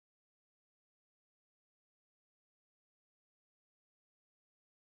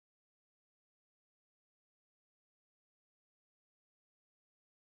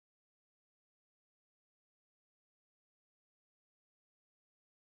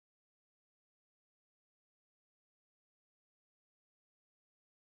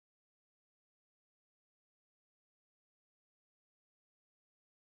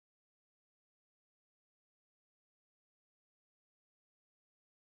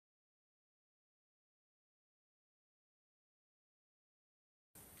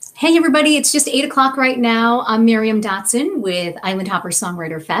Hey everybody, it's just 8 o'clock right now. I'm Miriam Dotson with Island Hopper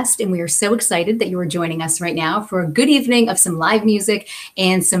Songwriter Fest, and we are so excited that you are joining us right now for a good evening of some live music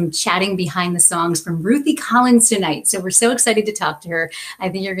and some chatting behind the songs from Ruthie Collins tonight. So we're so excited to talk to her. I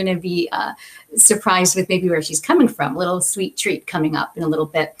think you're going to be surprised with maybe where she's coming from. A little sweet treat coming up in a little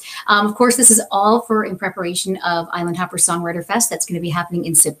bit. Of course, this is all in preparation of Island Hopper Songwriter Fest. That's going to be happening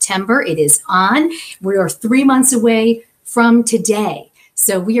in September. It is on. We are 3 months away from today.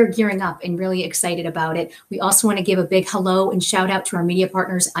 So we are gearing up and really excited about it. We also want to give a big hello and shout out to our media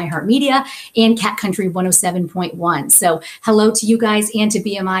partners, iHeartMedia and Cat Country 107.1. So hello to you guys and to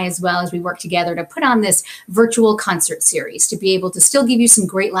BMI as well, as we work together to put on this virtual concert series to be able to still give you some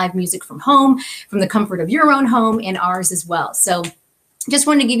great live music from home, from the comfort of your own home and ours as well. So just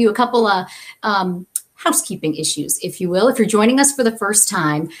wanted to give you a couple of housekeeping issues, if you will. If you're joining us for the first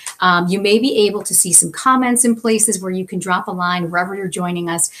time, you may be able to see some comments in places where you can drop a line wherever you're joining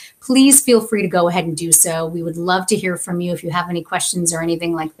us. Please feel free to go ahead and do so. We would love to hear from you if you have any questions or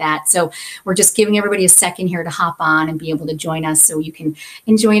anything like that. So we're just giving everybody a second here to hop on and be able to join us so you can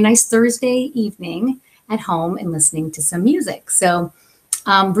enjoy a nice Thursday evening at home and listening to some music. So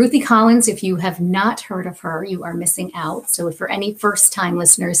Ruthie Collins, if you have not heard of her, you are missing out. So if for any first-time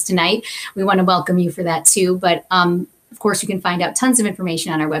listeners tonight, we want to welcome you for that too. But of course, you can find out tons of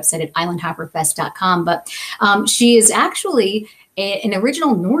information on our website at islandhopperfest.com. But she is actually an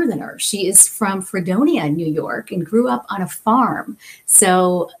original Northerner. She is from Fredonia, New York, and grew up on a farm.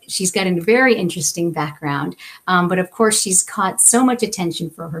 So she's got a very interesting background. But of course, she's caught so much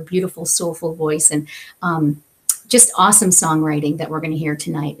attention for her beautiful, soulful voice and just awesome songwriting that we're going to hear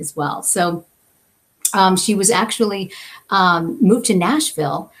tonight as well. So she was actually moved to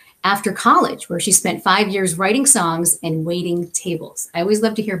Nashville after college, where she spent 5 years writing songs and waiting tables. I always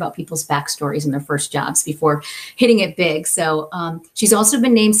love to hear about people's backstories and their first jobs before hitting it big. So she's also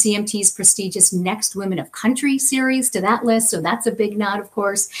been named CMT's prestigious Next Women of Country series to that list. So that's a big nod, of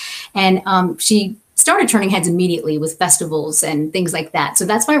course. And she started turning heads immediately with festivals and things like that. So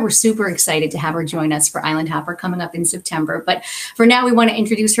that's why we're super excited to have her join us for Island Hopper coming up in September. But for now, we want to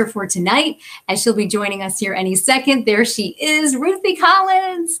introduce her for tonight, as she'll be joining us here any second. There she is, Ruthie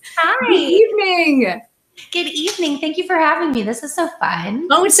Collins. Hi. Good evening. Good evening. Thank you for having me. This is so fun.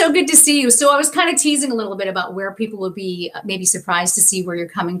 Oh, it's so good to see you. So I was kind of teasing a little bit about where people would be maybe surprised to see where you're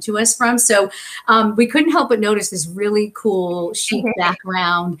coming to us from. So we couldn't help but notice this really cool chic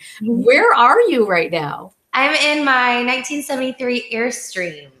background. Where are you right now? I'm in my 1973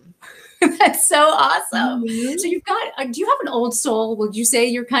 Airstream. That's so awesome. So you've got, do you have an old soul? Would you say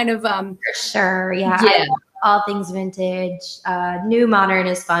you're kind of? For sure. Yeah. All things vintage. New modern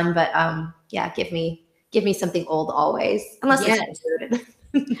is fun, but yeah, give me something old always. Unless it's food.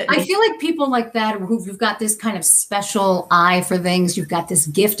 I feel like people like that, who've got this kind of special eye for things, you've got this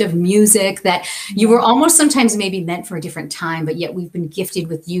gift of music that you were almost sometimes maybe meant for a different time, but yet we've been gifted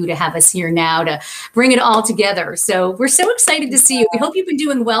with you to have us here now to bring it all together. So we're so excited to see you. We hope you've been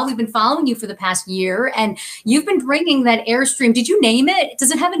doing well. We've been following you for the past year, and you've been bringing that Airstream. Did you name it?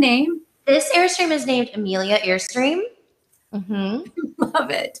 Does it have a name? This Airstream is named Amelia Airstream. Love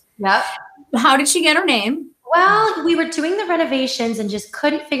it. Yep. How did she get her name? Well, we were doing the renovations and just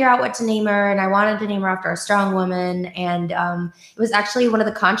couldn't figure out what to name her. And I wanted to name her after a strong woman. And it was actually one of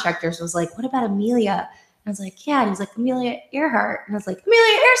the contractors was like, what about Amelia? And I was like, yeah. And he was like, Amelia Earhart. And I was like,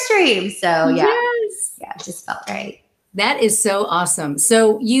 Amelia Airstream. So yeah, yeah, it just felt right. That is so awesome.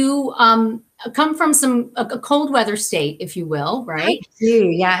 So you come from a cold weather state, if you will, right? I do,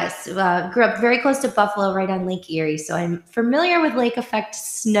 yes. Grew up very close to Buffalo, right on Lake Erie. So I'm familiar with lake effect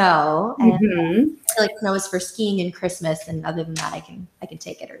snow. And I feel like snow is for skiing and Christmas. And other than that, I can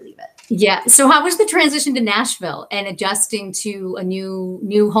take it or leave it. Yeah. So how was the transition to Nashville and adjusting to a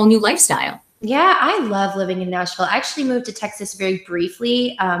whole new lifestyle? Yeah, I love living in Nashville. I actually moved to Texas very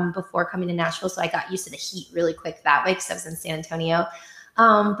briefly before coming to Nashville. So I got used to the heat really quick that way because I was in San Antonio.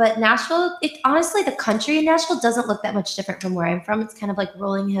 But Nashville, honestly, the country in Nashville doesn't look that much different from where I'm from. It's kind of like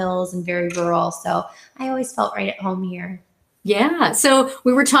rolling hills and very rural. So I always felt right at home here. Yeah. So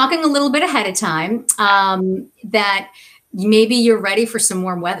we were talking a little bit ahead of time that maybe you're ready for some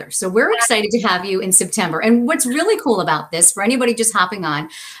warm weather. So we're excited to have you in September. And what's really cool about this, for anybody just hopping on,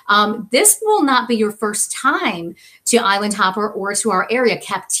 this will not be your first time to Island Hopper or to our area,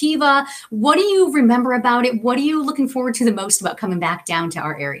 Captiva. What do you remember about it? What are you looking forward to the most about coming back down to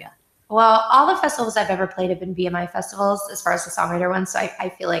our area? Well, all the festivals I've ever played have been BMI festivals as far as the songwriter ones. So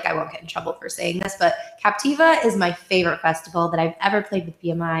I feel like I won't get in trouble for saying this, but Captiva is my favorite festival that I've ever played with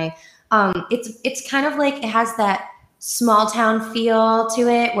BMI. It's kind of like, it has that small town feel to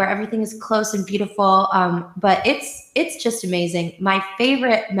it where everything is close and beautiful. But it's just amazing. My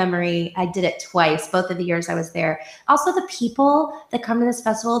favorite memory, I did it twice, both of the years I was there. Also, the people that come to this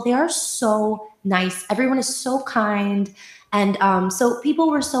festival, they are so nice. Everyone is so kind. And so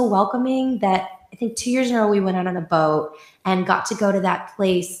people were so welcoming that I think 2 years in a row we went out on a boat and got to go to that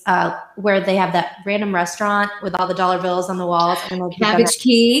place where they have that random restaurant with all the dollar bills on the walls. I don't know if you've Cabbage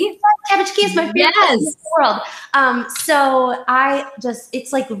Key. Cabbage Key is my favorite place in the world. So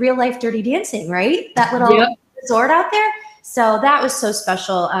it's like real life Dirty Dancing, right? That little resort out there. So that was so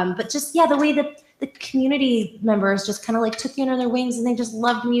special. But just, the way that the community members just kind of like took you under their wings and they just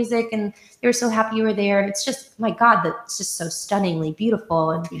loved music and they were so happy you were there. It's just, my God, that's just so stunningly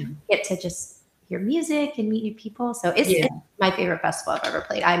beautiful and you get to just hear music and meet new people. So it's my favorite festival I've ever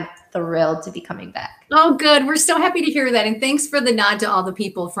played. I'm thrilled to be coming back. Oh, good. We're so happy to hear that. And thanks for the nod to all the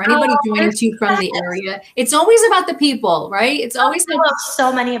people. For anybody joining you from the area, it's always about the people, right? It's always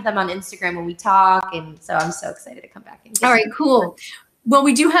so many of them on Instagram when we talk. And so I'm so excited to come back. All right, cool. Well,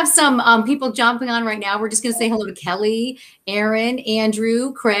 we do have some people jumping on right now. We're just going to say hello to Kelly, Aaron,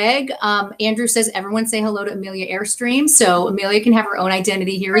 Andrew, Craig. Andrew says everyone say hello to Amelia Airstream. So Amelia can have her own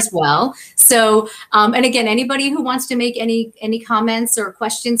identity here as well. So, and again, anybody who wants to make any comments or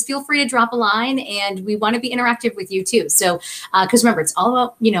questions, feel free to drop a line. And we want to be interactive with you too. So, because remember, it's all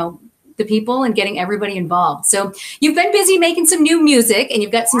about, the people and getting everybody involved. So you've been busy making some new music and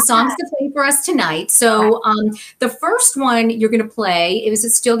you've got some songs to play for us tonight. So the first one you're going to play,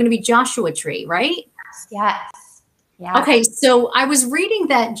 it's still going to be Joshua Tree, right? Yes. Yeah. Okay. So I was reading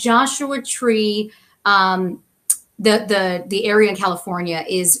that Joshua Tree, the area in California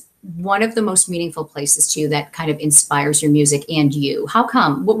is one of the most meaningful places too, that kind of inspires your music and you. How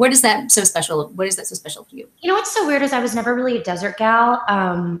come? What is that so special? What is that so special for you? You know, what's so weird is I was never really a desert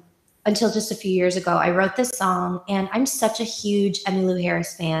gal. Until just a few years ago, I wrote this song, and I'm such a huge Emmylou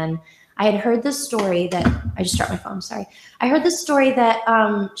Harris fan. I had heard this story that I just dropped my phone. Sorry. I heard this story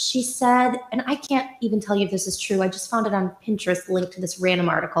that she said, and I can't even tell you if this is true. I just found it on Pinterest, linked to this random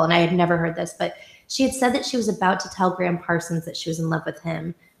article, and I had never heard this, but she had said that she was about to tell Graham Parsons that she was in love with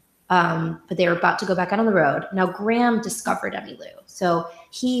him, but they were about to go back out on the road. Now, Graham discovered Emmylou. So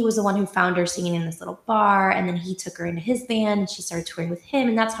he was the one who found her singing in this little bar, and then he took her into his band and she started touring with him,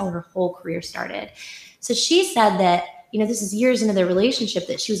 and that's how her whole career started. So she said that, this is years into their relationship,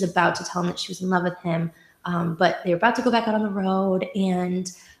 that she was about to tell him that she was in love with him, but they were about to go back out on the road,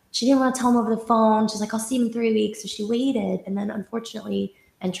 and she didn't want to tell him over the phone. She's like, I'll see him in 3 weeks. So she waited, and then unfortunately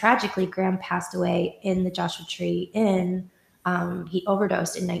and tragically, Graham passed away in the Joshua Tree Inn. He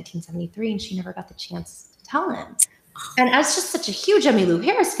overdosed in 1973, and she never got the chance to tell him. And I was just such a huge Emmylou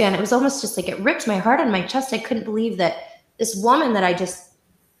Harris fan. It was almost just like it ripped my heart on my chest. I couldn't believe that this woman that I just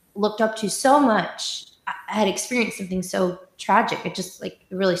looked up to so much had experienced something so tragic. It just it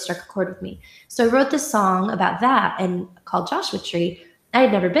really struck a chord with me. So I wrote this song about that and called Joshua Tree. I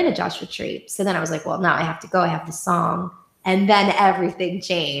had never been to Joshua Tree. So then I was like, well, now I have to go. I have the song. And then everything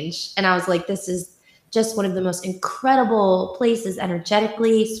changed. And I was like, this is just one of the most incredible places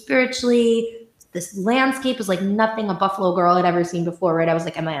energetically, spiritually. This landscape is like nothing a Buffalo girl had ever seen before, right? I was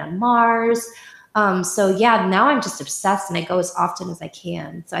like, am I on Mars? So yeah, now I'm just obsessed and I go as often as I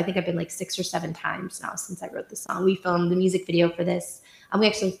can. So I think I've been like 6 or 7 times now since I wrote the song. We filmed the music video for this. And we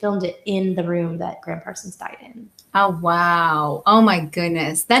actually filmed it in the room that Graham Parsons died in. Oh, wow. Oh my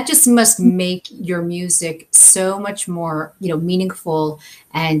goodness. That just must make your music so much more, meaningful.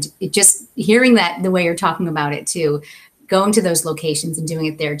 And it just hearing that the way you're talking about it too, going to those locations and doing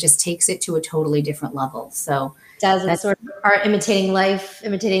it there just takes it to a totally different level. So does. It's sort of art imitating life,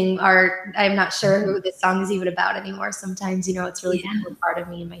 imitating art. I'm not sure who this song is even about anymore. Sometimes, it's really a part of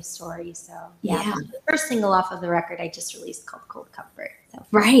me and my story. So the first single off of the record I just released called Cold Comfort. So.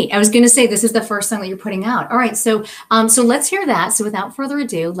 Right. I was going to say, this is the first song that you're putting out. All right. So, so let's hear that. So without further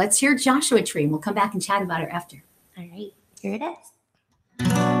ado, let's hear Joshua Tree. We'll come back and chat about it after. All right. Here it is.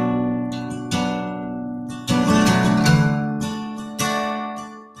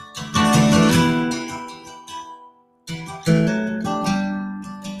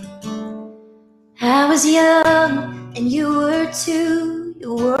 I was young and you were too.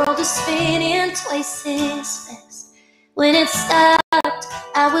 Your world was spinning twice as fast. When it stopped,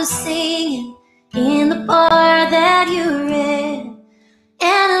 I was singing in the bar that you were in.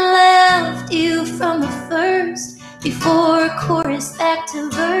 And I loved you from the first, before chorus back to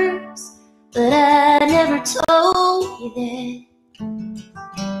verse. But I never told you that.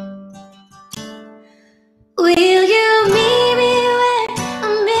 Will you meet me where a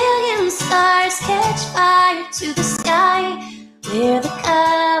million stars catch fire to the sky, where the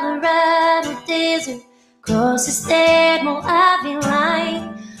Colorado desert grows Forse stermo a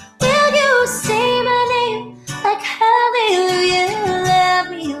line. Will you say my name like hallelujah? Love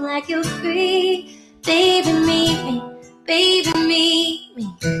me like you're free. Baby, meet me. Baby, meet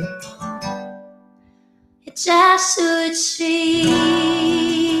me. It's just a tree.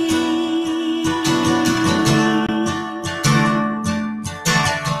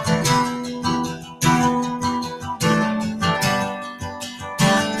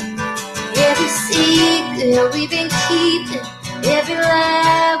 Every secret we've been keeping, every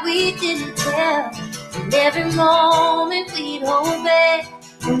lie we didn't tell, and every moment we'd hold back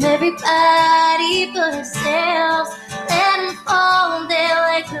from everybody but ourselves. Let them fall down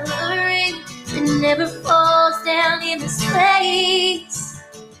like the rain that never falls down in this place.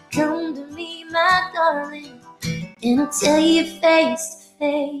 Come to me, my darling, and I'll tell you face to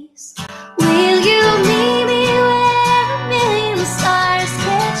face. Will you meet me where a million stars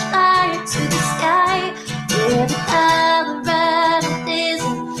catch fire to the sky? Where the Colorado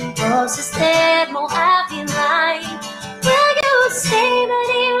desert falls to stermo a line. Will you say my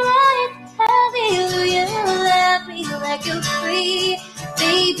name like hallelujah? Love me like you're free.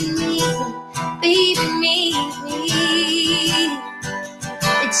 Baby, meet me. Baby, meet me.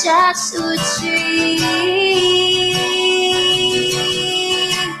 It's just a tree.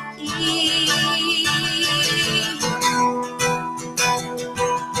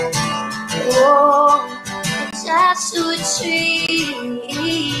 Oh, it's just a tree.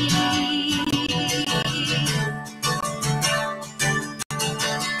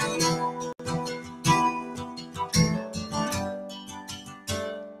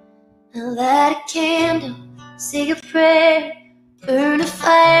 Light a candle, say a prayer, burn a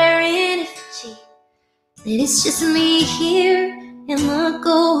fire in effigy. That it's just me here and the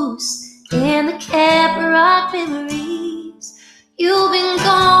ghosts and the Caprock memories. You've been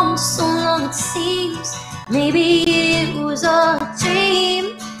gone so long it seems, maybe it was all a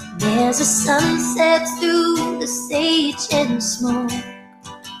dream. There's a sunset through the sage and smoke.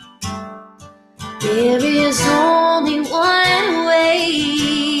 There is only one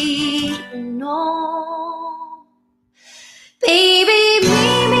way to know. Baby,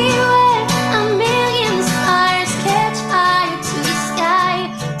 meet me where a million stars catch fire to the sky.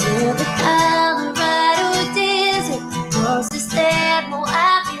 Where the Colorado desert falls to stermo a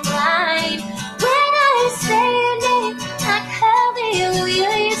line. When I say your name like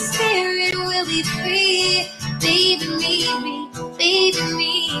hallelujah, your spirit will be free. Baby, meet me. Baby,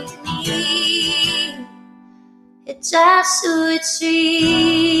 meet me. It's just a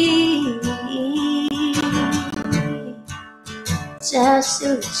tree. Just a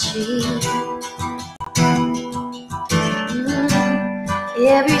tree.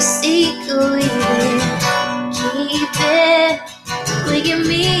 Every secret we keep it. Will you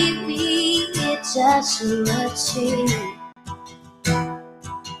meet me? It's just a tree.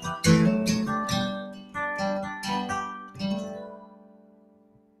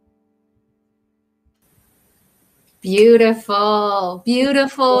 Beautiful,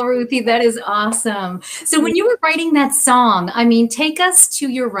 beautiful, Ruthie. That is awesome. So when you were writing that song, I mean, take us to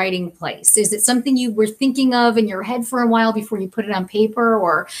your writing place. Is it something you were thinking of in your head for a while before you put it on paper,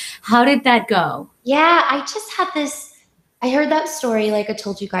 or how did that go? Yeah, I just had this, I heard that story like I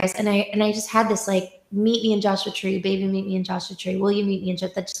told you guys, and I just had this like, meet me in Joshua Tree, baby, meet me in Joshua Tree, will you meet me in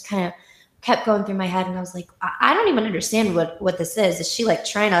Joshua? That just kind of kept going through my head, and I was like, I don't even understand what this is. Is she like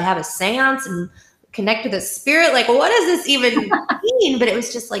trying to have a seance and connect with a spirit? Like, what does this even mean? But it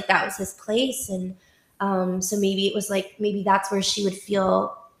was just like, that was his place. And so maybe it was like, maybe that's where she would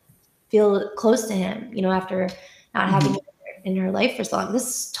feel close to him, you know, after not having him in her life for so long. This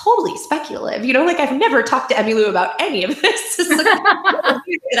is totally speculative, you know, like I've never talked to Emmylou about any of this. It's like,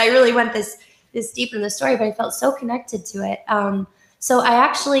 that I really went this deep in the story, but I felt so connected to it. So I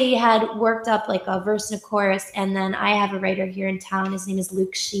actually had worked up like a verse and a chorus, and then I have a writer here in town. His name is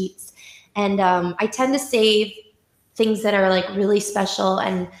Luke Sheets. And I tend to save things that are like really special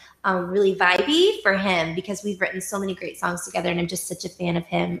and really vibey for him, because we've written so many great songs together and I'm just such a fan of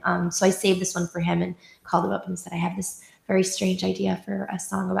him. So I saved this one for him and called him up and said, I have this very strange idea for a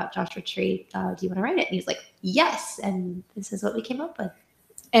song about Joshua Tree. Do you want to write it? And he's like, yes. And this is what we came up with.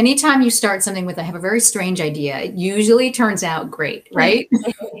 Anytime you start something with, I have a very strange idea, it usually turns out great, right?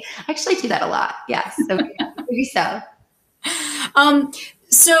 I actually do that a lot. Yes. So maybe so.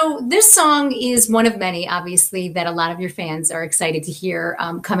 So this song is one of many, obviously, that a lot of your fans are excited to hear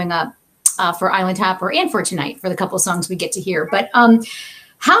coming up for Island Hopper and for tonight, for the couple of songs we get to hear. But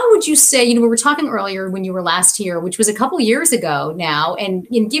how would you say, you know, we were talking earlier when you were last here, which was a couple years ago now, and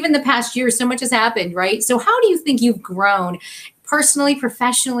given the past year, so much has happened, right? So how do you think you've grown personally,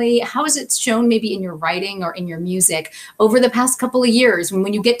 professionally, how has it shown maybe in your writing or in your music over the past couple of years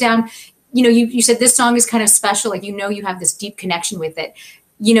when you get down, you said this song is kind of special, like, you have this deep connection with it,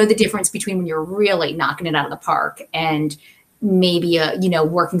 the difference between when you're really knocking it out of the park and maybe,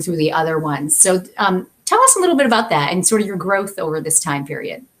 working through the other ones. So tell us a little bit about that and sort of your growth over this time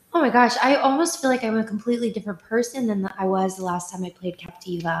period. Oh my gosh, I almost feel like I'm a completely different person than I was the last time I played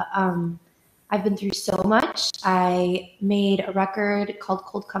Captiva. I've been through so much. I made a record called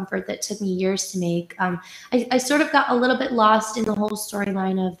Cold Comfort that took me years to make. I sort of got a little bit lost in the whole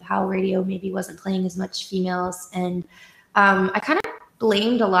storyline of how radio maybe wasn't playing as much females. And I kind of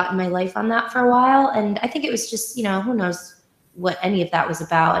blamed a lot in my life on that for a while. And I think it was just, who knows what any of that was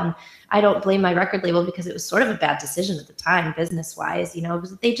about. And I don't blame my record label because it was sort of a bad decision at the time, business-wise.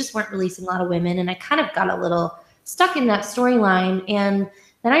 They just weren't releasing a lot of women. And I kind of got a little stuck in that storyline. And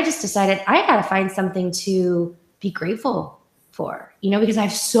then I just decided I got to find something to be grateful for, because I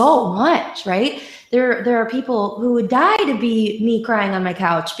have so much, right? There are people who would die to be me crying on my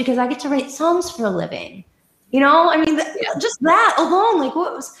couch because I get to write songs for a living. Just that alone, like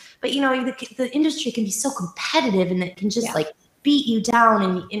what was, but the industry can be so competitive and it can just like beat you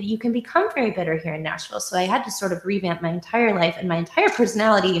down and you can become very bitter here in Nashville. So I had to sort of revamp my entire life and my entire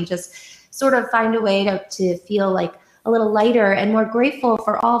personality and just sort of find a way to feel like a little lighter and more grateful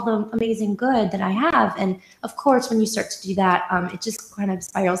for all the amazing good that I have. And of course, when you start to do that, it just kind of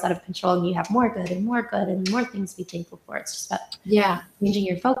spirals out of control and you have more good and more things to be thankful for. It's just about changing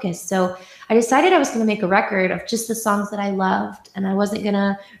your focus. So I decided I was going to make a record of just the songs that I loved. And I wasn't going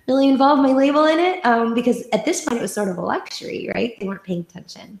to really involve my label in it because at this point it was sort of a luxury, right? They weren't paying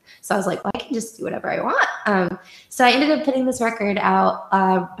attention. So I was like, well, I can just do whatever I want. So I ended up putting this record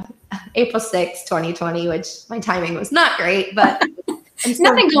out April 6, 2020, which my timing was not great, but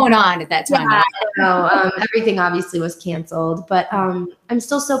nothing going on at that time. Yeah, I know. Everything obviously was canceled, but I'm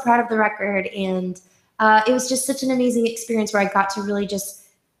still so proud of the record. And it was just such an amazing experience where I got to really just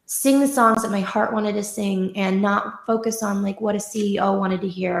sing the songs that my heart wanted to sing and not focus on like what a CEO wanted to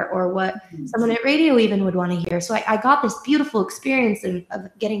hear or what someone at radio even would want to hear. So I got this beautiful experience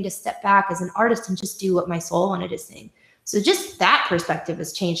of getting to step back as an artist and just do what my soul wanted to sing. So just that perspective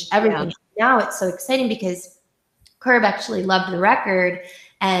has changed everything. Yeah. Now it's so exciting because Curb actually loved the record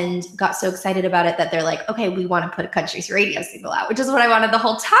and got so excited about it that they're like, okay, we want to put a country's radio single out, which is what I wanted the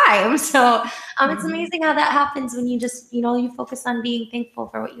whole time. So it's amazing how that happens when you just, you focus on being thankful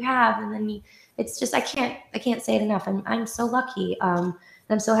for what you have. And then it's just, I can't say it enough. I'm so lucky.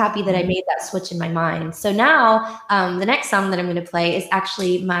 I'm so happy that I made that switch in my mind. So now the next song that I'm going to play is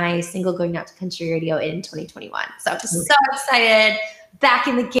actually my single going out to country radio in 2021. So I'm just so excited. Back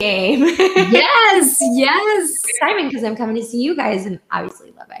in the game. Yes. Exciting because I'm coming to see you guys and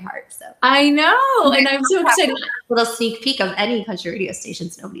obviously love by heart. So I know. And I'm so excited. A little sneak peek of any country radio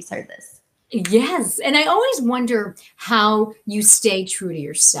stations. Nobody's heard this. Yes. And I always wonder how you stay true to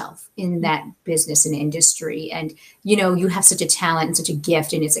yourself in that business and industry. And, you have such a talent and such a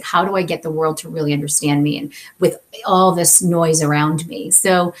gift. And it's like, how do I get the world to really understand me and with all this noise around me?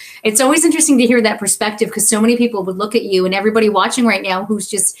 So it's always interesting to hear that perspective because so many people would look at you and everybody watching right now who's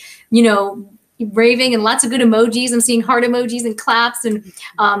just, raving and lots of good emojis. I'm seeing heart emojis and claps and,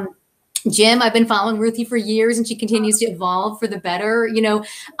 Jim, I've been following Ruthie for years and she continues to evolve for the better.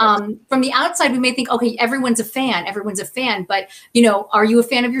 From the outside, we may think, okay, everyone's a fan, but, are you a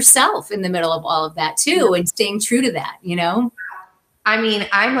fan of yourself in the middle of all of that too and staying true to that, I mean,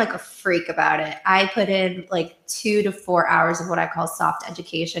 I'm like a freak about it. I put in like 2 to 4 hours of what I call soft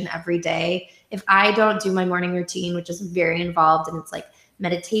education every day. If I don't do my morning routine, which is very involved and it's like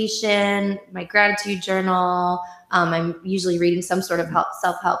meditation, my gratitude journal, I'm usually reading some sort of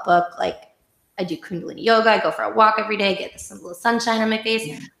self-help book. Like I do Kundalini yoga. I go for a walk every day, get some little sunshine on my face.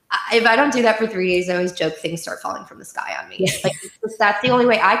 Yeah. If I don't do that for 3 days, I always joke things start falling from the sky on me. Yeah. Like that's the only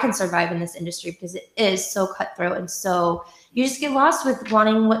way I can survive in this industry because it is so cutthroat and so you just get lost with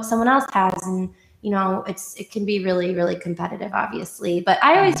wanting what someone else has. And, it can be really, really competitive, obviously. But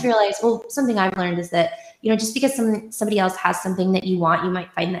I always realize, something I've learned is that, just because somebody else has something that you want, you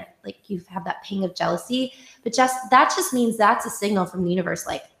might find that like you have that ping of jealousy. But that just means that's a signal from the universe.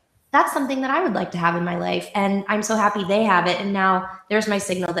 Like that's something that I would like to have in my life. And I'm so happy they have it. And now there's my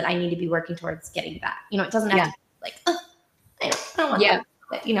signal that I need to be working towards getting that. It doesn't have to be like, I don't want that.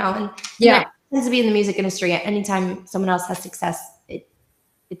 But, and that tends to be in the music industry. Anytime someone else has success,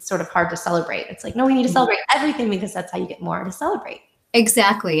 it's sort of hard to celebrate. It's like, no, we need to celebrate everything because that's how you get more to celebrate.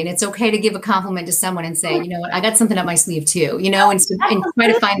 Exactly. And it's okay to give a compliment to someone and say, what, I got something up my sleeve too, and try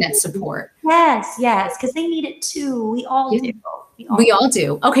to find that support. Yes. Because they need it too. We all do. We all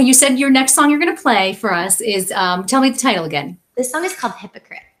do. Okay. You said your next song you're going to play for us is, tell me the title again. This song is called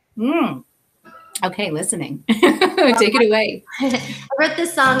Hypocrite. Okay, listening. Take it away. I wrote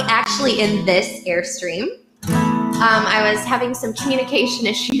this song actually in this Airstream. I was having some communication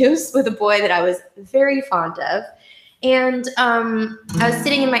issues with a boy that I was very fond of. And I was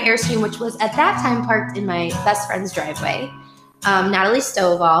sitting in my Airstream, which was at that time parked in my best friend's driveway. Natalie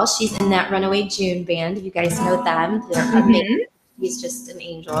Stovall, she's in that Runaway June band. If you guys know them, they're amazing. He's just an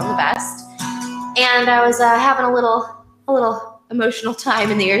angel and the best. And I was having a little emotional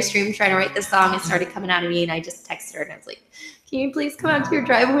time in the Airstream trying to write this song. It started coming out of me, and I just texted her and I was like, "Can you please come out to your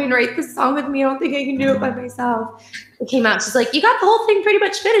driveway and write this song with me? I don't think I can do it by myself." It came out. She's like, "You got the whole thing pretty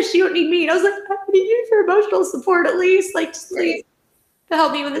much finished. You don't need me." And I was like, "I need you for emotional support at least. Like, just please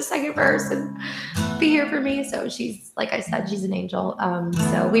help me with the second verse and be here for me." So she's, like I said, she's an angel.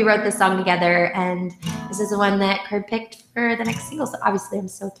 So we wrote this song together, and this is the one that Kurt picked for the next single. So obviously I'm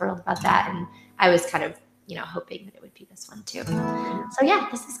so thrilled about that. And I was kind of, hoping that it would be this one too. So yeah,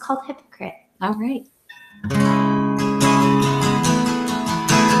 this is called Hypocrite. All right.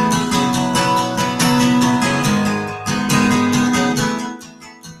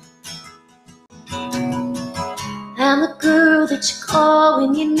 I'm the girl that you call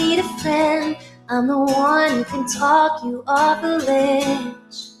when you need a friend. I'm the one who can talk you off the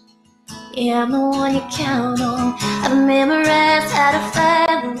ledge. Yeah, I'm the one you count on. I've memorized how to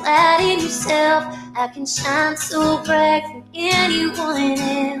find the light in yourself. I can shine so bright for anyone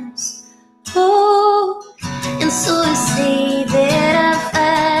else. Oh, and so you say that I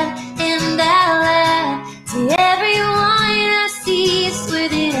find and I lie to everyone I see. Swear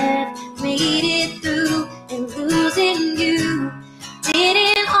that I've made it through, and losing you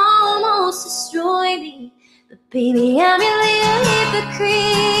didn't almost destroy me. But baby, I'm your little hypocrite.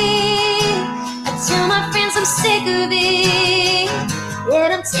 I tell my friends I'm sick of it.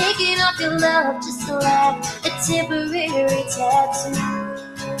 Yet I'm taking off your love just like a temporary tattoo.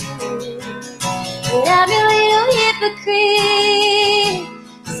 But I'm your little hypocrite,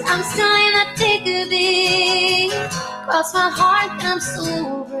 'cause I'm still in the thick of it. Cross my heart that I'm so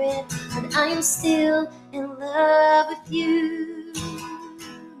over it, but I am still in love with you.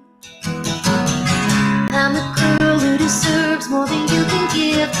 I'm the girl who deserves more than you can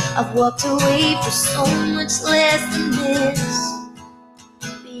give. I've walked away for so much less than this.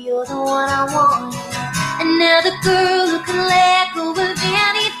 You're the one I want. And now the girl who can let go of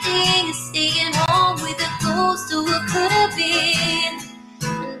anything is staying home with a ghost of what could have been.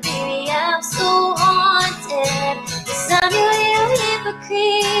 And baby, I'm so haunted, 'cause I'm your little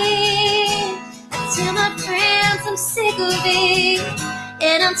hypocrite. I tell my friends I'm sick of it,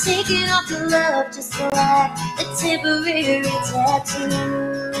 and I'm taking off your love just like a temporary tattoo.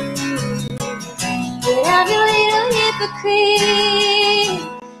 But I'm your little hypocrite,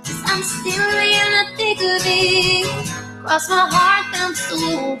 I'm still in the thick of it. Cross my heart that I'm so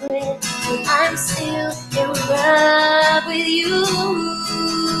over it, but I'm still in love with you.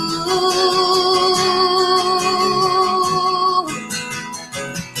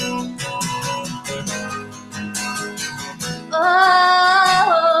 Oh,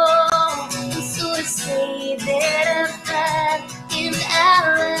 and so I say that I'm fine and I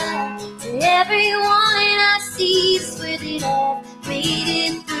lie to everyone I see. Swear that I've made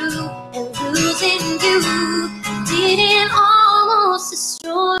it through, and losing you didn't almost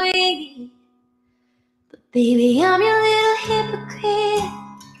destroy me. But baby, I'm your little hypocrite.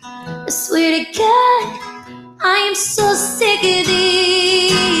 I swear to God, I am so sick of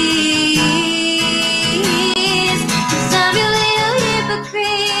this. 'Cause I'm your little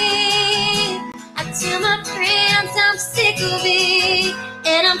hypocrite. I tell my friends I'm sick of it,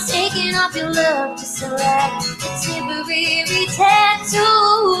 and I'm taking off your love just like a temporary tattoo.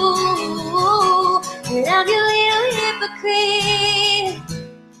 But I'm your little hypocrite,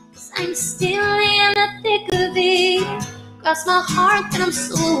 'cause I'm still in the thick of it. Cross my heart that I'm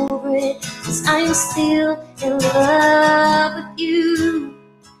so over it, 'cause I'm still in love with you.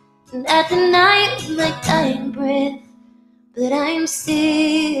 And at the night with my dying breath, but I'm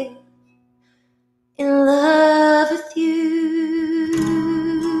still in love with you.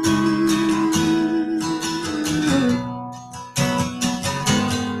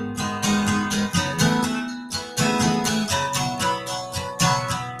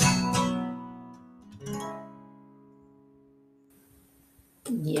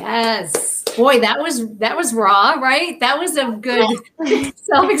 Yes. Boy, that was raw, right? That was a good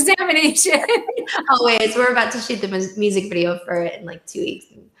self-examination. Always. We're about to shoot the music video for it in like 2 weeks.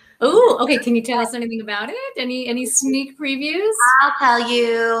 Oh, okay. Can you tell us anything about it? Any sneak previews? I'll tell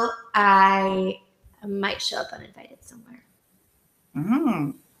you. I might show up uninvited somewhere.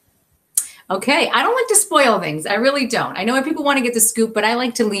 Okay, I don't like to spoil things. I really don't. I know when people want to get the scoop, but I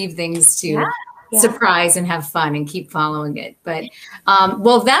like to leave things to surprise and have fun and keep following it. But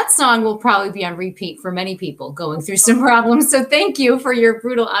well, that song will probably be on repeat for many people going through some problems. So thank you for your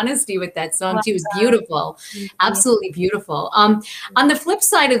brutal honesty with that song too. It's beautiful, absolutely beautiful. On the flip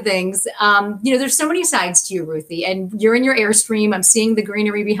side of things, you know, there's so many sides to you, Ruthie, and you're in your Airstream. I'm seeing the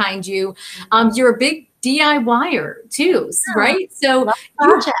greenery behind you. You're a big DIYer too, right? So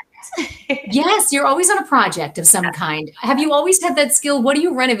yes, you're always on a project of some kind. Have you always had that skill? What are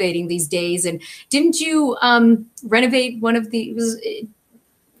you renovating these days? And didn't you renovate one of the?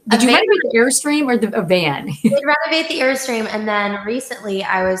 Did you renovate the Airstream or a van? I did renovate the Airstream, and then recently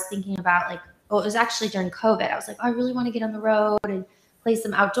I was thinking about like, well, it was actually during COVID. I was like, oh, I really want to get on the road and play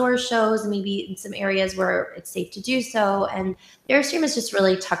some outdoor shows, and maybe in some areas where it's safe to do so. And the Airstream is just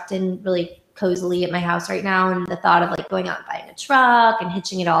really tucked in, really cozily at my house right now, and the thought of like going out and buying a truck and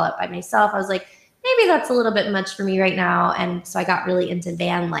hitching it all up by myself, I was like, maybe that's a little bit much for me right now. And so I got really into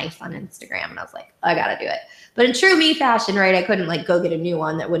van life on Instagram, and I was like, I gotta do it. But in true me fashion, right, I couldn't like go get a new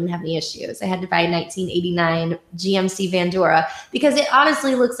one that wouldn't have any issues. I had to buy a 1989 GMC Vandura because it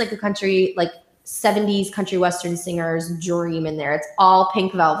honestly looks like a country, like 70s country western singer's dream in there. It's all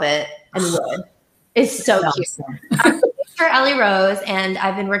pink velvet and wood. It's so cute. For Ellie Rose, and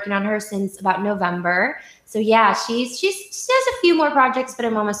I've been working on her since about November. So yeah, she has a few more projects, but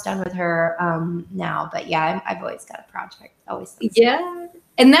I'm almost done with her now. But yeah, I've always got a project. Always. Yeah,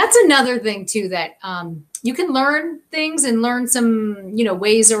 and that's another thing too, that you can learn things and learn some, you know,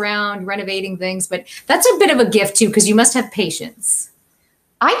 ways around renovating things. But that's a bit of a gift too, because you must have patience.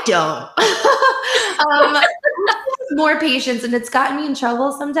 I don't. More patience, and it's gotten me in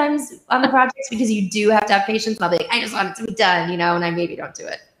trouble sometimes on the projects because you do have to have patience. And I'll be like, I just want it to be done, you know, and I maybe don't do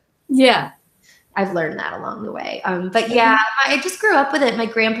it. Yeah. I've learned that along the way. But yeah, I just grew up with it. My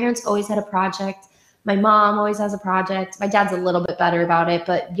grandparents always had a project. My mom always has a project. My dad's a little bit better about it.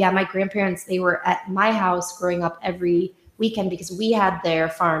 But yeah, my grandparents, they were at my house growing up every weekend because we had their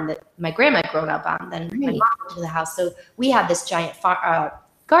farm that my grandma had grown up on. Then my mom went to the house. So we had this giant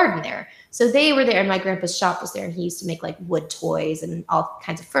garden there. So they were there, and my grandpa's shop was there, and he used to make like wood toys and all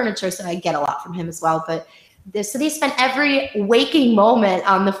kinds of furniture. So I get a lot from him as well. But so they spent every waking moment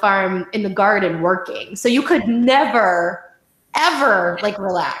on the farm in the garden working. So you could never, ever like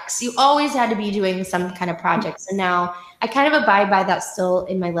relax. You always had to be doing some kind of project. So now I kind of abide by that still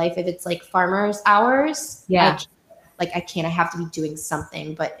in my life. If it's like farmer's hours, I can't, I have to be doing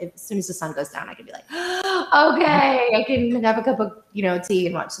something. But as soon as the sun goes down, I can be like, okay, I can have a cup of, you know, tea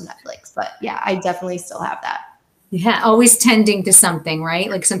and watch some Netflix. But yeah, I definitely still have that. Yeah, always tending to something, right?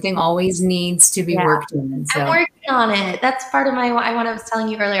 Like something always needs to be worked in. So. I'm working on it. That's part of I was telling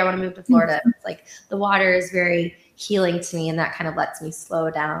you earlier, I want to move to Florida. It's like the water is very healing to me, and that kind of lets me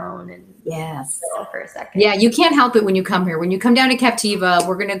slow down and chill for a second. Yeah, you can't help it when you come here. When you come down to Captiva,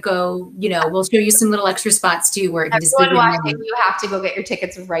 we're gonna go, you know, we'll show you some little extra spots too where it can just be you have to go get your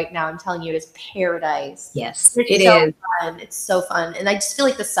tickets right now. I'm telling you, it is paradise. Yes, it is. Fun. It's so fun. And I just feel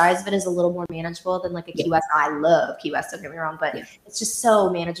like the size of it is a little more manageable than like a Key West. I love Key West, don't get me wrong, but it's just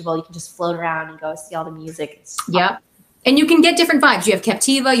so manageable. You can just float around and go see all the music. It's And you can get different vibes. You have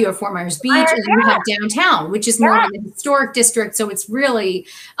Captiva, you have Fort Myers Beach, and then you have downtown, which is more in the historic district. So it's really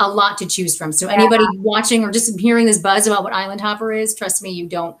a lot to choose from. So anybody watching or just hearing this buzz about what Island Hopper is, trust me, you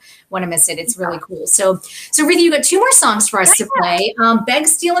don't want to miss it. It's really cool. So Ruthie, you got 2 more songs for us to play. Beg,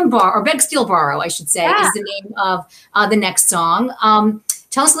 Steal, and Borrow, or Beg, Steal, Borrow, I should say, is the name of the next song.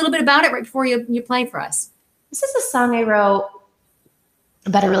 Tell us a little bit about it right before you play for us. This is a song I wrote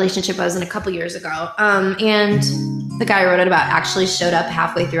about a relationship I was in a couple years ago. And the guy I wrote it about actually showed up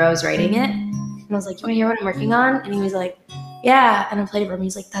halfway through I was writing it. And I was like, you want to hear what I'm working on? And he was like, yeah. And I played it for him.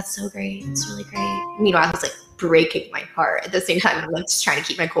 He's like, that's so great. It's really great. Meanwhile, I was like breaking my heart at the same time. I'm like just trying to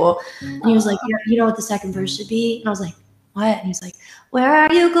keep my cool. And he was like, you know what the second verse should be? And I was like, what? And he's like, where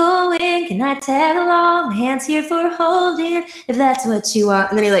are you going? Can I tag along? My hand's here for holding, if that's what you want.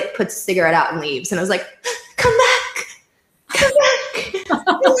 And then he like puts a cigarette out and leaves. And I was like, come back. Come back. I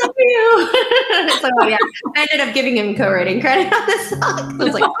love you. So yeah, I ended up giving him co-writing credit on this song. I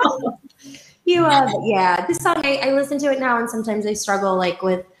was like, oh, this song, I listen to it now, and sometimes I struggle like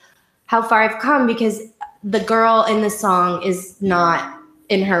with how far I've come because the girl in the song is not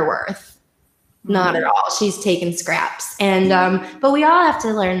in her worth. Not at all. She's taken scraps. And but we all have to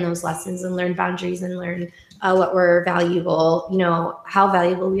learn those lessons and learn boundaries and learn what we're valuable, you know, how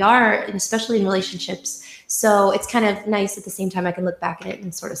valuable we are, and especially in relationships. So it's kind of nice at the same time I can look back at it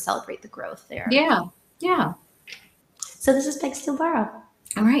and sort of celebrate the growth there. Yeah. Yeah. So this is Beg, Steal, Borrow.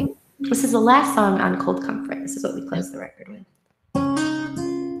 All right. This is the last song on Cold Comfort. This is what we close the record with.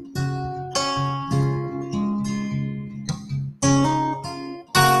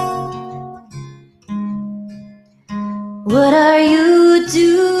 What are you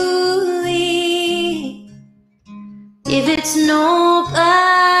doing? If it's no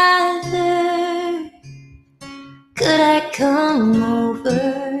bother, could I come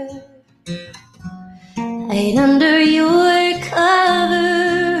over? Hide under your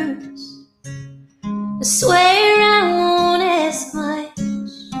covers. I swear I won't ask much.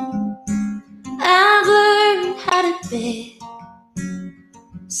 I've learned how to beg,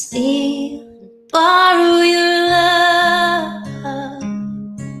 steal, borrow your love.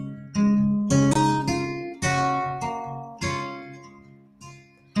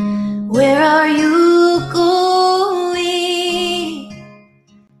 Where are you going?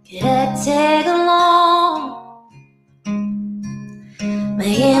 Could I tag along? My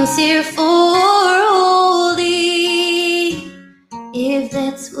hand's here for holding, if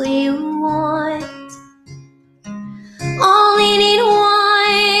that's what you want. Only need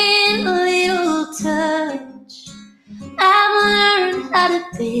one little touch. I've learned how to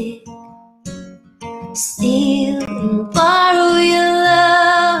beg, steal, and borrow your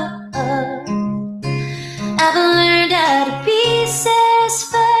love. I've learned how to be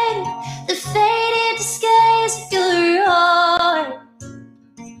satisfied with the faded disguise of your heart.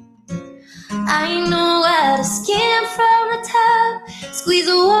 I know how to skim from the top, squeeze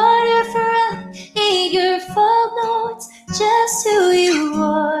the water for a eager full notes, just who you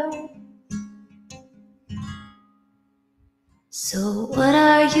are. So what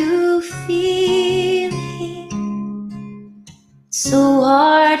are you feeling? So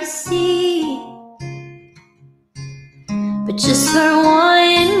hard to see, but just for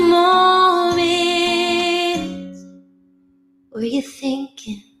one moment, were you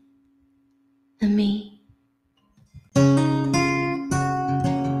thinking of me?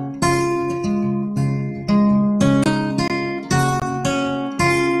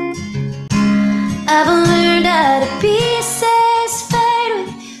 I've learned how to be satisfied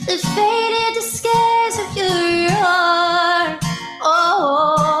with the faded disguise of your heart.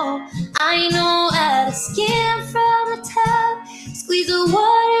 Oh, I know how to skim from the top, squeeze the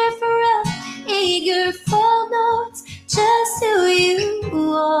water for a eager full notes, just who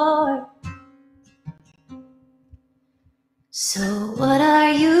you are. So what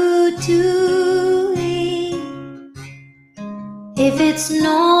are you doing? If it's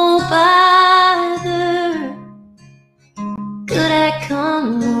no bother, could I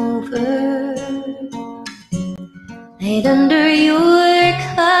come over? Hide under your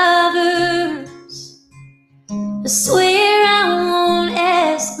covers. I swear I won't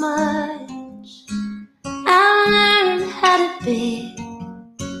ask much. I'll learn how to beg,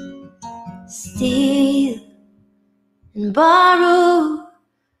 steal, and borrow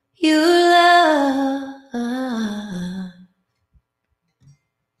your love.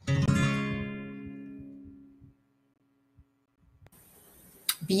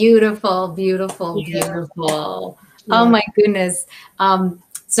 Beautiful, beautiful, beautiful. Yeah. Oh my goodness.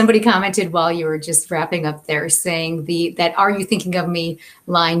 Somebody commented while you were just wrapping up there saying that "Are you thinking of me"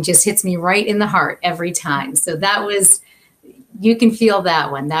 line just hits me right in the heart every time. So that was, you can feel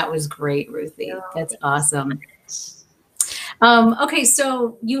that one. That was great, Ruthie. That's awesome. Okay,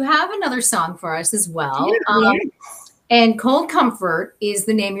 so you have another song for us as well. And Cold Comfort is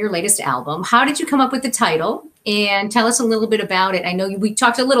the name of your latest album. How did you come up with the title? And tell us a little bit about it. I know we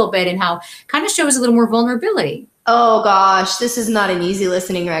talked a little bit and how it kind of shows a little more vulnerability. Oh gosh, this is not an easy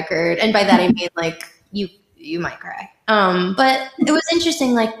listening record. And by that I mean like you might cry. But it was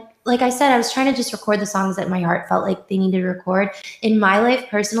interesting, like I said, I was trying to just record the songs that my heart felt like they needed to record. In my life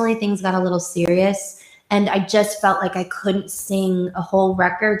personally, things got a little serious and I just felt like I couldn't sing a whole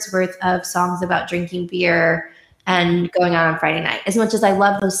record's worth of songs about drinking beer and going out on Friday night. As much as I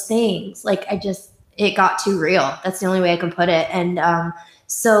love those things, like it got too real. That's the only way I can put it. And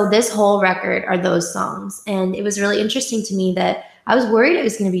so this whole record are those songs. And it was really interesting to me that I was worried it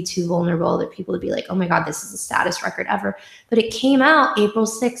was going to be too vulnerable, that people would be like, oh my God, this is the saddest record ever. But it came out April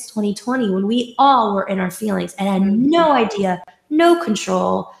 6, 2020, when we all were in our feelings and had no idea, no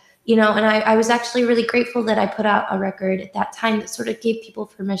control, you know. And I was actually really grateful that I put out a record at that time that sort of gave people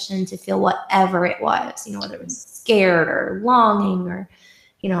permission to feel whatever it was, you know, whether it was scared or longing or,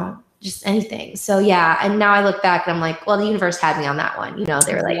 you know, just anything. So yeah. And now I look back and I'm like, well, the universe had me on that one. You know,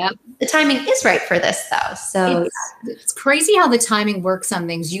 they were like, yep, the timing is right for this though. So it's crazy how the timing works on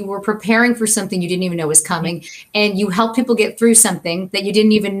things. You were preparing for something you didn't even know was coming, and you helped people get through something that you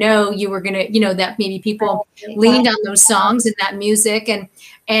didn't even know you were going to, you know, that maybe people leaned on those songs and that music.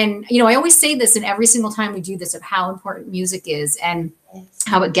 And, you know, I always say this, and every single time we do this, of how important music is and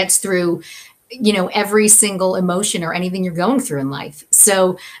how it gets through every single emotion or anything you're going through in life.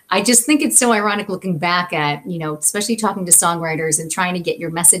 So I just think it's so ironic looking back at, especially talking to songwriters and trying to get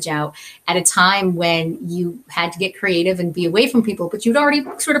your message out at a time when you had to get creative and be away from people, but you'd already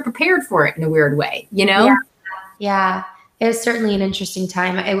sort of prepared for it in a weird way, Yeah. It was certainly an interesting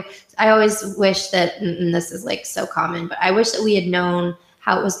time. I always wish that, and this is like so common, but I wish that we had known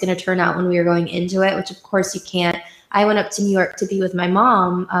how it was going to turn out when we were going into it, which of course you can't. I went up to New York to be with my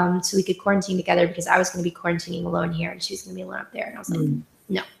mom so we could quarantine together because I was going to be quarantining alone here and she was going to be alone up there. And I was like,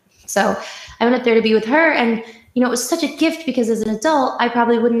 no. So I went up there to be with her. And, it was such a gift because as an adult, I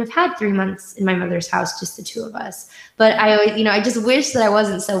probably wouldn't have had 3 months in my mother's house, just the two of us. But I always, I just wish that I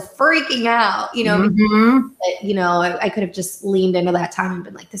wasn't so freaking out, that, I could have just leaned into that time and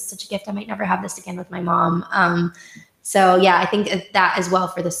been like, this is such a gift. I might never have this again with my mom. So yeah, I think that as well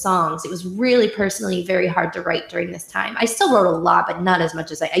for the songs, it was really personally very hard to write during this time. I still wrote a lot, but not as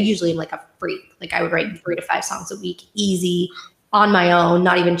much as I usually am like a freak. Like I would write 3 to 5 songs a week, easy on my own,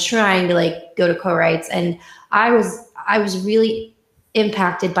 not even trying to like go to co-writes. And I was really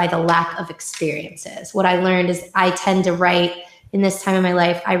impacted by the lack of experiences. What I learned is I tend to write in this time of my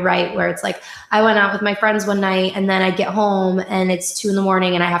life. I write where it's like, I went out with my friends one night and then I get home and it's 2 a.m.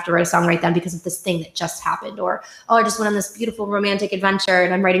 and I have to write a song right then because of this thing that just happened. Or, I just went on this beautiful romantic adventure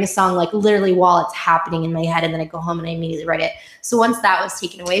and I'm writing a song like literally while it's happening in my head. And then I go home and I immediately write it. So once that was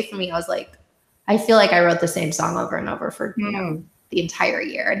taken away from me, I was like, I feel like I wrote the same song over and over for, the entire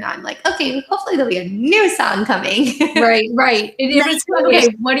year. And now I'm like, okay, hopefully there'll be a new song coming. Right. It's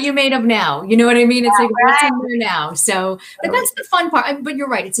okay, what are you made of now? You know what I mean? It's like, what's in there now? So, but that's the fun part. But you're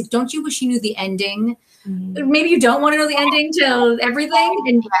right. It's like, don't you wish you knew the ending? Maybe you don't want to know the ending to everything.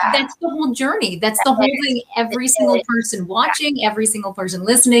 And that's the whole journey. That's the whole thing. Every single person watching, every single person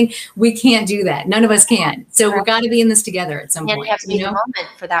listening, we can't do that. None of us can. So we've got to be in this together at some point. And you have to be in the moment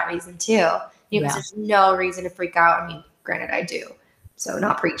for that reason too. Because there's no reason to freak out. I mean, granted, I do. So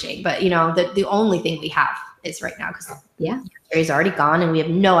not preaching, but the only thing we have is right now because Jerry's already gone and we have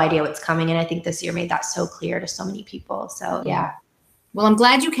no idea what's coming. And I think this year made that so clear to so many people. So yeah. Well, I'm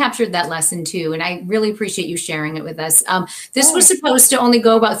glad you captured that lesson too. And I really appreciate you sharing it with us. This was supposed to only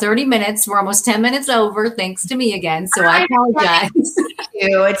go about 30 minutes. We're almost 10 minutes over, thanks to me again. So I apologize.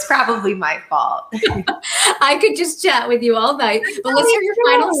 It's probably my fault. I could just chat with you all night, but let's hear your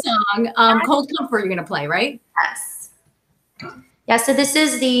final song. Cold Comfort you're going to play, right? Yes. Yeah, so this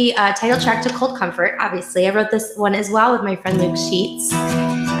is the title track to Cold Comfort. Obviously, I wrote this one as well with my friend Luke Sheets.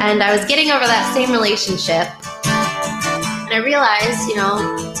 And I was getting over that same relationship. And I realized,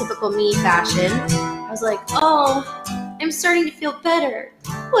 typical me fashion, I was like, I'm starting to feel better.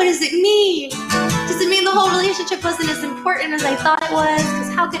 What does it mean? Does it mean the whole relationship wasn't as important as I thought it was?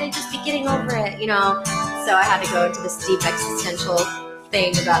 Because how could I just be getting over it, So I had to go into this deep existential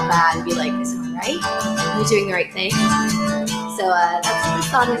thing about that and be like, is it all right? Am I doing the right thing? So that's what this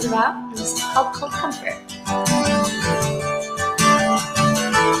song is about. And this is called Cold Comfort.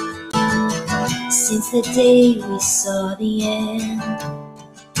 Since the day we saw the end,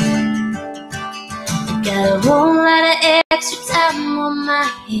 I got a whole lot of extra time on my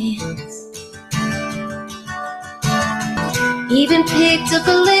hands. Even picked up a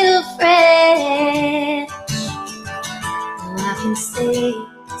little French. Oh, I can say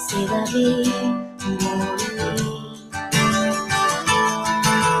la vie, mon ami.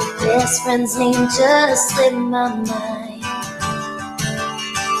 Best friend's name just slipped my mind.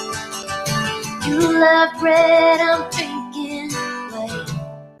 You love red, I'm drinking white.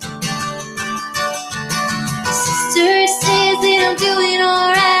 My sister says that I'm doing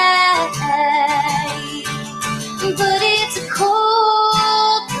alright, but it's a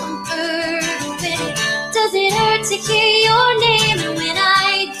cold comfort when it doesn't hurt to hear your name, and when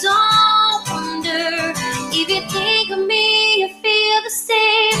I don't wonder if you think of me, you feel the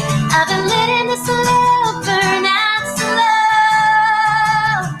same. I've been letting this love burn out slow.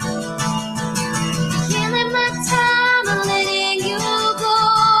 Killing my time and letting you go.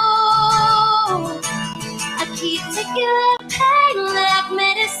 I keep taking that pain like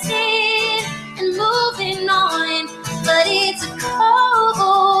medicine and moving on, but it's a cold,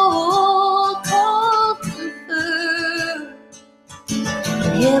 cold comfort.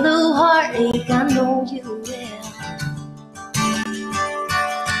 Hello, heartache, I know you will.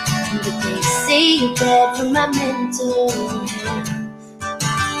 But they say you're bad for my mental health.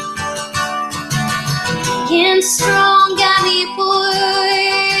 Being strong got me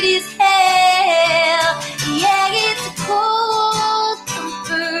bored as hell. Yeah, it's a cold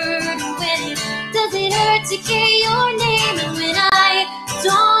comfort when it doesn't hurt to hear your name, and when I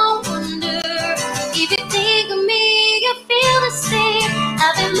don't wonder if you think of me, you feel the same.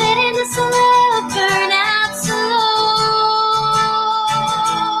 I've been letting this love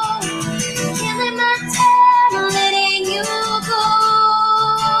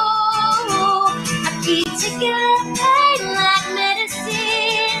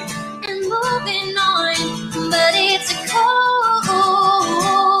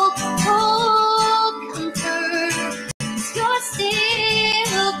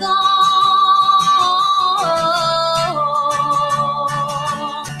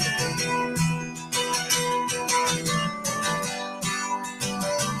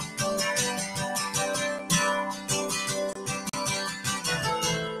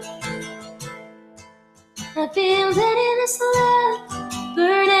I've been letting this love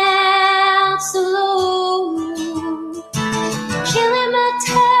burn out slow, killing my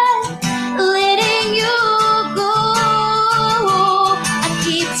time, letting you go. I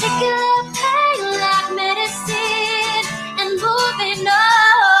keep taking the pain like medicine and moving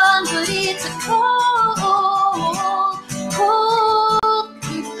on, but it's a cold, cold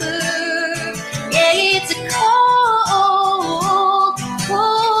comfort. Yeah, it's a cold,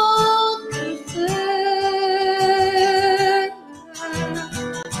 cold comfort.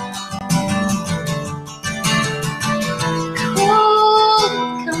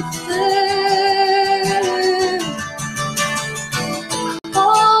 Cold comfort.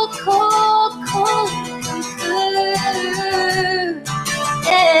 Cold, cold, cold comfort.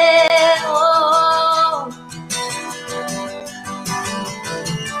 Yeah, oh.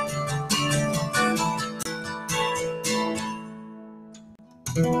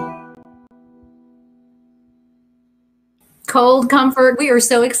 Cold Comfort. We are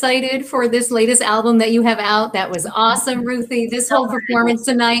so excited for this latest album that you have out. That was awesome, Ruthie. This whole performance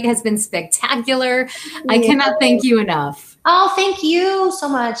tonight has been spectacular. I cannot thank you enough. Oh, thank you so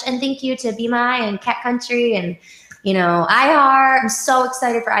much. And thank you to Be My and Cat Country and, you know, iHeart. I'm so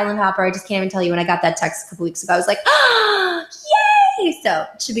excited for Island Hopper. I just can't even tell you, when I got that text a couple weeks ago, I was like, oh, yay! So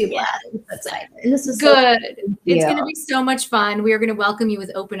it should be a blast. That's excited. And this is good. It's going to be so much fun. We are going to welcome you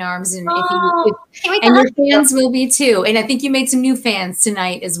with open arms, and your fans will be too. And I think you made some new fans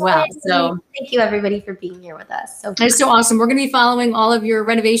tonight as well. So thank you everybody for being here with us. So it's so awesome. We're going to be following all of your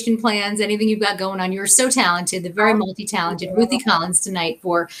renovation plans, anything you've got going on. You're so talented, the very multi-talented Ruthie Collins tonight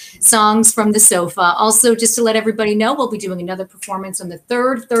for Songs from the Sofa. Also, just to let everybody know, we'll be doing another performance on the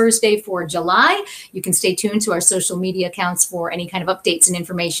 3rd Thursday for July. You can stay tuned to our social media accounts for any kind of updates and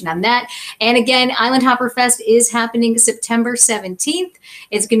information on that. And again, Island Hopper Fest is happening September 17th.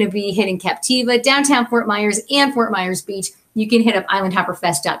 It's going to be hitting Captiva, downtown Fort Myers, and Fort Myers Beach. You can hit up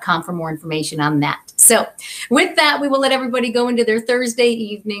islandhopperfest.com for more information on that. So with that, we will let everybody go into their Thursday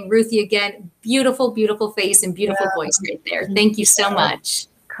evening. Ruthie, again, beautiful, beautiful face and beautiful voice right there. Thank you so much.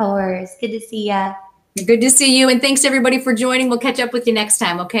 Of course. Good to see ya. Good to see you. And thanks everybody for joining. We'll catch up with you next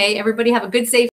time. Okay. Everybody have a good, safe